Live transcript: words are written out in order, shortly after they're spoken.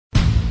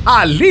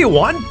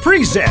ALIWAN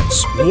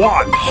presents 100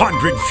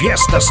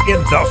 Fiestas in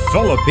the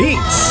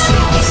Philippines.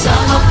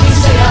 Isang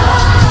mapisaya,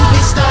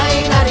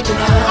 lista'y narito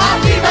na.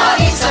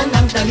 Iba-isan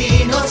ng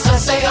talino sa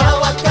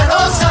sayaw at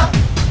karosa.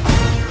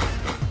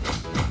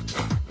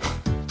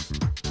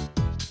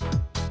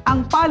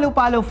 Ang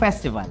Palo-Palo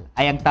Festival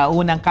ay ang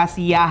taunang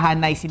kasiyahan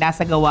na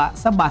isinasagawa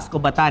sa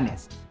Basco,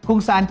 Batanes, kung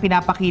saan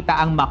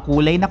pinapakita ang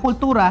makulay na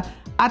kultura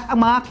at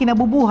ang mga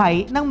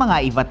kinabubuhay ng mga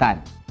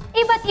Ivatan.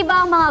 Iba't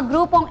iba ang mga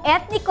grupong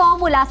etniko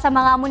mula sa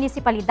mga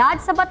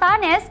munisipalidad sa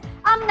Batanes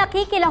ang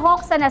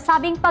nakikilahok sa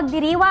nasabing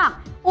pagdiriwang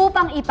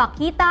upang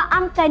ipakita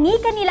ang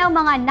kani-kanilang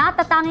mga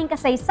natatanging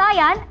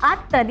kasaysayan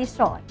at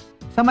tradisyon.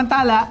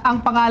 Samantala,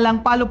 ang pangalang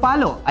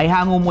Palo-Palo ay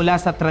hango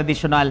mula sa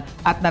tradisyonal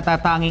at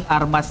natatanging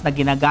armas na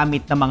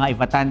ginagamit ng mga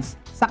Ivatans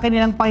sa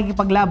kanilang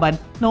pakikipaglaban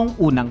noong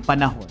unang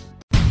panahon.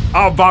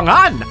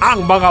 Abangan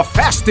ang mga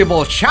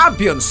festival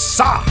champions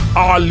sa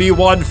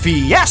ALIWAN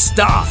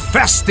Fiesta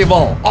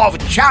Festival of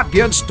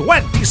Champions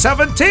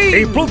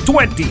 2017. April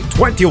 20,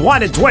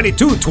 21, and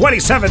 22,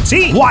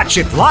 2017. Watch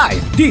it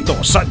live dito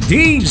sa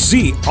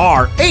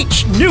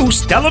DZRH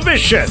News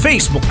Television,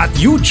 Facebook at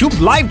YouTube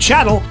live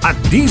channel at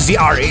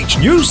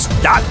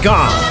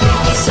dzrhnews.com.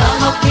 Isang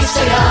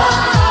mapisaya,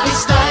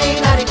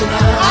 lista'y narito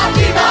na.